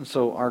 And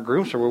so our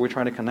groups are where we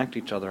try to connect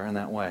each other in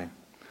that way.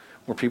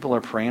 Where people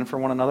are praying for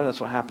one another,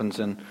 that's what happens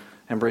in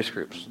embrace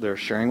groups. They're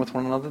sharing with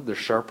one another. They're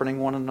sharpening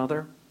one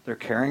another. They're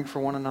caring for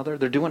one another.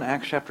 They're doing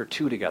Acts chapter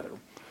 2 together.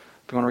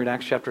 If you want to read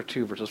Acts chapter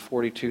 2, verses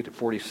 42 to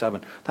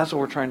 47, that's what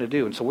we're trying to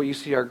do. And so what you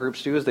see our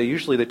groups do is they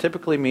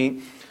typically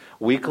meet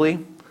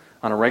weekly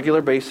on a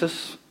regular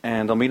basis,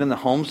 and they'll meet in the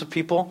homes of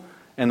people,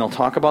 and they'll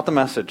talk about the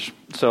message.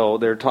 So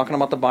they're talking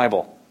about the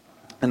Bible,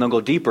 and they'll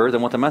go deeper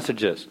than what the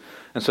message is.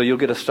 And so you'll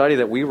get a study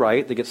that we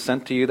write that gets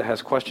sent to you that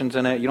has questions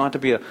in it. You don't have to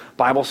be a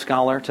Bible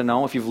scholar to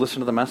know. If you've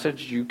listened to the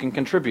message, you can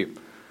contribute.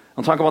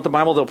 They'll talk about the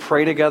Bible. They'll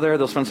pray together.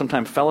 They'll spend some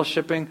time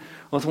fellowshipping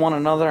with one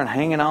another and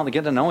hanging out and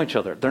get to know each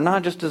other. They're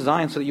not just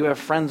designed so that you have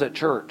friends at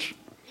church.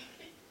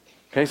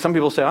 Okay, some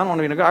people say, I don't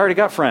want to be, I already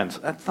got friends.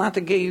 That's not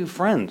to get you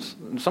friends.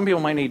 Some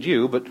people might need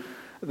you, but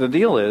the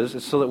deal is,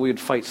 it's so that we would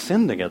fight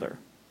sin together.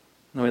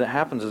 And the way that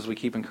happens is we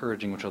keep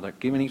encouraging each other,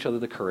 giving each other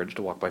the courage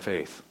to walk by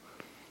faith.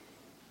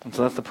 And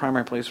so that's the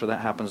primary place where that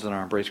happens in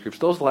our embrace groups.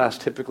 Those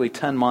last typically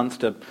 10 months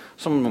to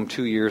some of them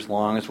 2 years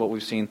long is what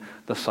we've seen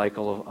the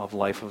cycle of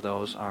life of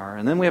those are.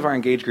 And then we have our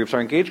engage groups.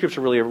 Our engage groups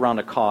are really around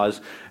a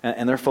cause,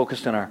 and they're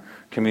focused in our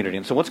community.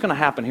 And so what's going to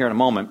happen here in a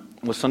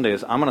moment with Sunday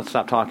is I'm going to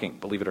stop talking,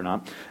 believe it or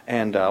not.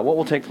 And what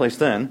will take place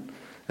then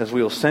is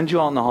we will send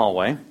you out in the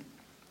hallway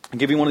and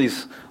give you one of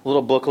these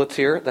little booklets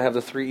here that have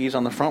the 3 E's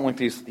on the front, like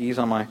these E's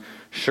on my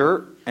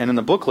shirt. And in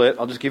the booklet,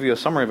 I'll just give you a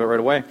summary of it right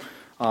away.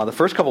 The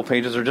first couple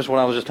pages are just what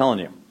I was just telling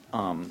you.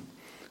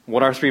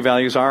 What our 3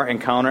 values are: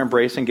 encounter,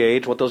 embrace,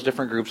 engage, what those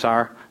different groups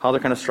are, how they're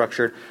kind of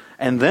structured.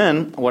 And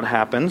then what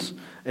happens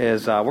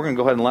is we're going to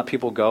go ahead and let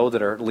people go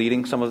that are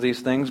leading some of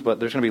these things, but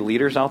there's going to be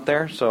leaders out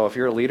there. So if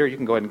you're a leader, you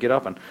can go ahead and get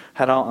up and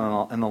head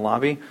out in the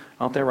lobby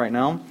out there right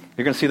now.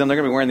 You're going to see them. They're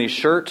going to be wearing these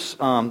shirts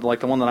like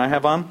the one that I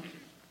have on.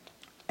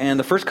 And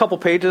the first couple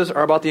pages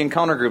are about the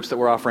encounter groups that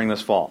we're offering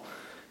this fall.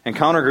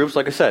 Encounter groups,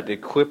 like I said,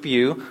 equip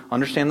you,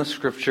 understand the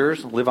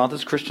Scriptures, live out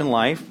this Christian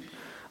life.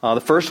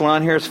 The first one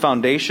on here is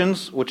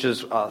Foundations, which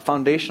is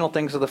foundational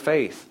things of the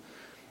faith.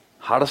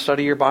 How to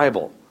study your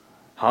Bible.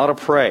 How to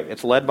pray.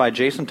 It's led by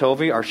Jason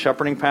Tovey, our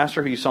shepherding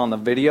pastor, who you saw in the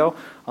video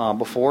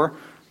before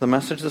the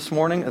message this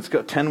morning. It's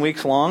 10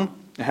 weeks long.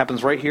 It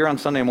happens right here on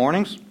Sunday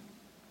mornings.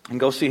 And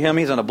go see him.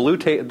 He's on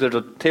there's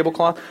a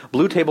tablecloth.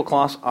 Blue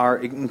tablecloths are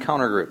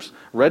encounter groups.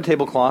 Red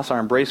tablecloths are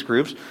embrace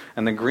groups.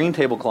 And the green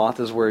tablecloth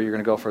is where you're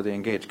going to go for the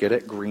engage. Get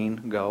it?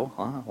 Green,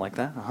 go. Like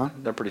that?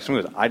 They're pretty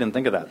smooth. I didn't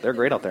think of that. They're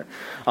great out there.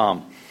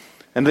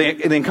 And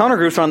the encounter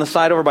groups are on the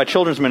side over by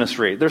children's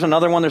ministry. There's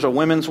another one. There's a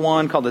women's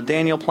one called the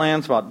Daniel Plan.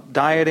 It's about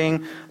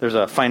dieting. There's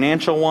a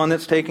financial one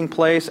that's taking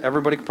place.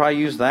 Everybody could probably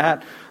use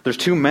that. There's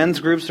 2 men's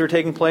groups that are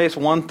taking place.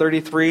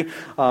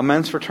 133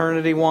 men's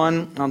fraternity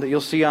one that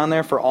you'll see on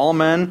there for all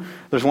men.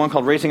 There's one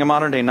called Raising a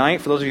Modern Day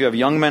Knight for those of you who have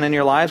young men in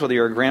your lives, whether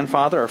you're a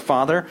grandfather or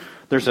father.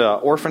 There's an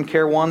orphan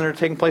care one that are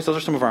taking place. Those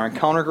are some of our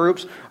encounter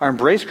groups. Our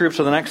embrace groups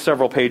are the next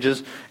several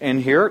pages in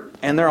here,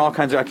 and they're all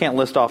kinds of, I can't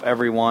list off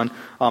every one.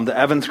 The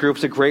Evans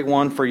group's a great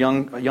one for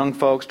young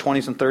folks,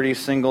 20s and 30s,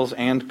 singles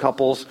and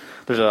couples.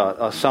 There's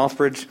a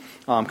Southbridge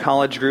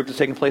college group that's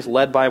taking place,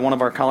 led by one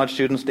of our college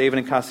students, David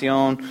and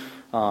Cassione.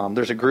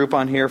 There's a group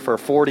on here for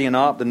 40 and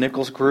up, the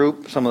Nichols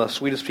group, some of the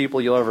sweetest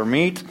people you'll ever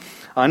meet.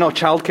 I know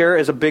childcare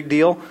is a big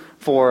deal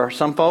for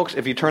some folks.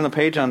 If you turn the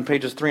page on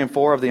pages 3 and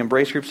 4 of the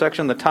embrace group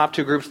section, the top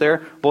 2 groups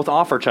there both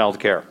offer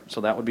childcare.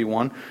 So that would be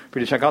one for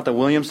you to check out. The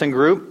Williamson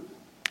group,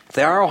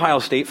 they are Ohio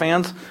State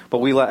fans, but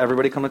we let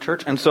everybody come to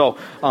church. And so,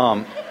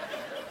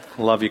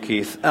 love you,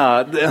 Keith.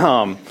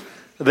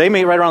 They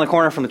meet right around the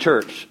corner from the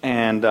church,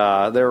 and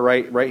they're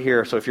right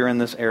here. So if you're in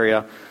this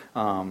area,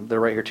 they're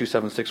right here,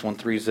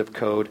 27613 zip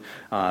code.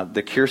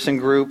 The Kierson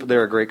group,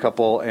 they're a great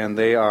couple, and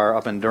they are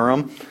up in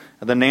Durham.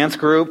 The Nance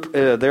group,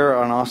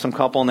 they're an awesome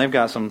couple, and they've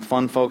got some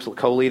fun folks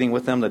co-leading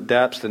with them, the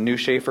Depps, the New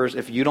Schaefers.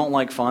 If you don't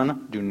like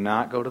fun, do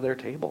not go to their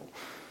table.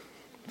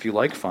 If you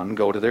like fun,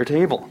 go to their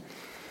table.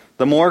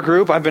 The Moore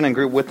group, I've been in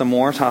group with the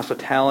Moores.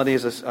 Hospitality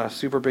is a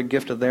super big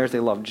gift of theirs. They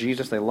love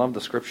Jesus. They love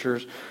the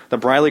Scriptures. The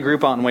Briley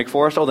group out in Wake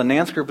Forest. The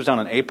Nance group is down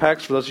in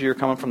Apex, for those of you who are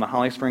coming from the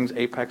Holly Springs,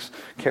 Apex,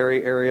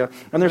 Cary area.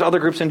 And there's other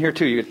groups in here,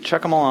 too. You can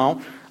check them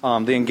all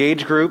out. The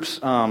engage groups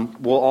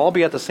will all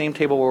be at the same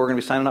table where we're going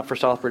to be signing up for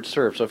Southbridge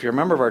Serve. So if you're a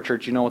member of our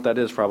church, you know what that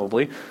is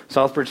probably.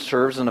 Southbridge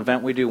Serve is an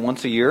event we do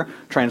once a year,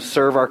 try and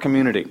serve our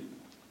community.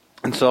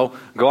 And so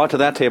go out to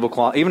that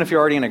tablecloth. Even if you're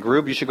already in a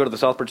group, you should go to the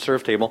Southbridge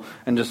Serve table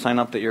and just sign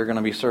up that you're going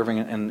to be serving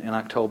in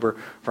October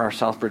for our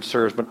Southbridge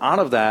Serves. But out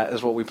of that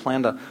is what we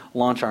plan to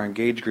launch our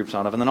engage groups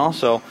out of. And then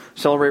also,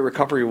 Celebrate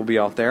Recovery will be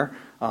out there.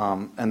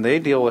 And they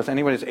deal with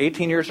anybody that's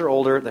 18 years or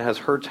older that has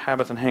hurts,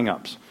 habits, and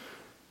hang-ups.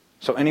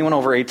 So anyone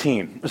over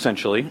 18,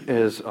 essentially,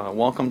 is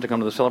welcome to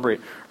come to the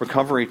Celebrate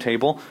Recovery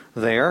table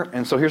there.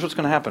 And so here's what's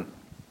going to happen.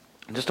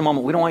 In just a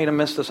moment, we don't want you to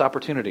miss this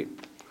opportunity.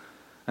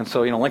 And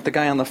so, like the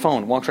guy on the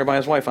phone, walks right by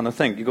his wife on the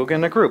thing. You go get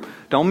in a group.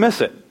 Don't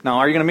miss it. Now,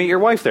 are you going to meet your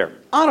wife there?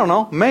 I don't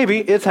know. Maybe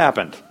it's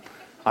happened.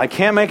 I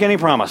can't make any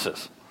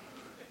promises.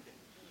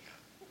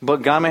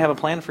 But God may have a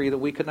plan for you that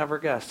we could never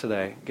guess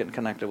today, getting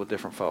connected with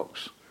different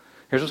folks.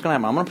 Here's what's going to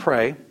happen. I'm going to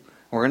pray.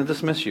 We're going to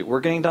dismiss you. We're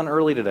getting done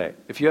early today.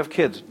 If you have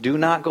kids, do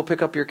not go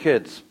pick up your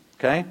kids,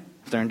 okay?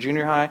 If they're in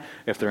junior high,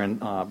 if they're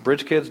in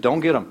bridge kids, don't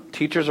get them.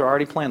 Teachers are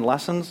already planning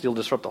lessons. You'll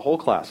disrupt the whole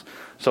class.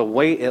 So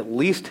wait at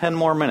least 10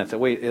 more minutes.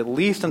 Wait at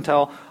least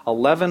until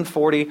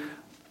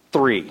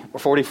 11:43 or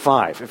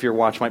 45, if your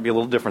watch might be a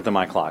little different than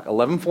my clock.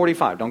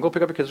 11:45. Don't go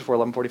pick up your kids before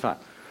 11:45.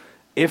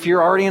 If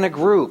you're already in a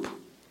group,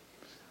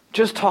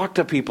 just talk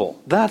to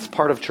people. That's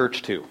part of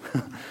church too.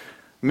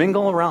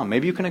 Mingle around.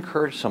 Maybe you can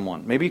encourage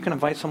someone. Maybe you can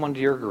invite someone to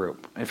your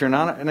group. If you're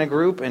not in a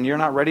group and you're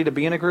not ready to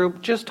be in a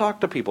group, just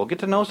talk to people. Get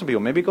to know some people.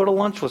 Maybe go to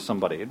lunch with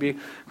somebody. It'd be a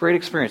great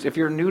experience. If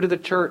you're new to the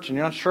church and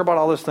you're not sure about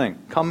all this thing,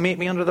 come meet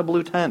me under the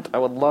blue tent. I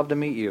would love to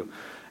meet you.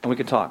 And we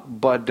can talk.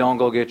 But don't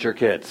go get your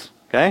kids.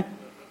 Okay?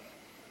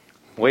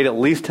 Wait at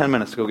least 10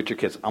 minutes to go get your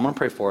kids. I'm going to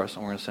pray for us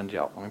and we're going to send you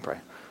out. Let me pray.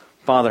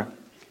 Father,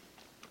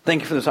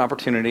 thank you for this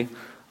opportunity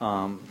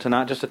to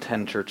not just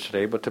attend church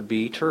today, but to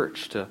be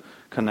church, to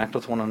connect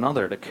with one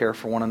another, to care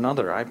for one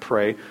another. I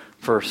pray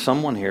for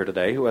someone here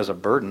today who has a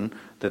burden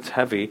that's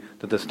heavy,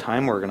 that this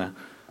time we're going to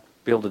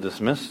be able to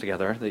dismiss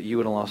together, that you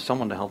would allow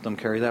someone to help them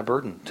carry that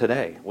burden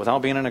today,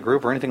 without being in a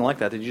group or anything like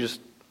that, that you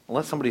just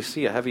let somebody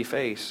see a heavy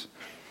face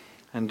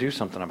and do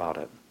something about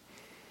it.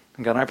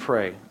 And God, I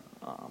pray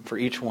for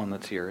each one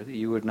that's here, that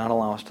you would not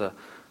allow us to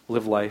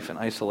live life in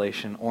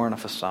isolation or in a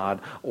facade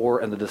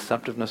or in the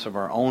deceptiveness of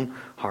our own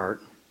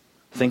heart,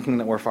 thinking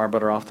that we're far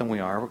better off than we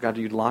are. God,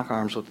 you'd lock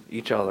arms with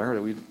each other,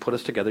 that we'd put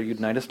us together, you'd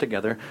unite us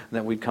together, and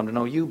that we'd come to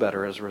know you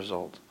better as a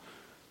result.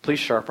 Please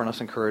sharpen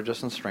us, encourage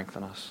us, and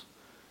strengthen us.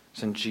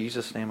 It's in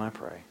Jesus' name I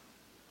pray.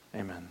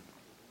 Amen.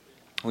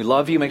 We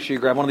love you. Make sure you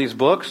grab one of these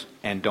books,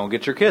 and don't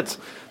get your kids.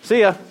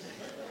 See ya.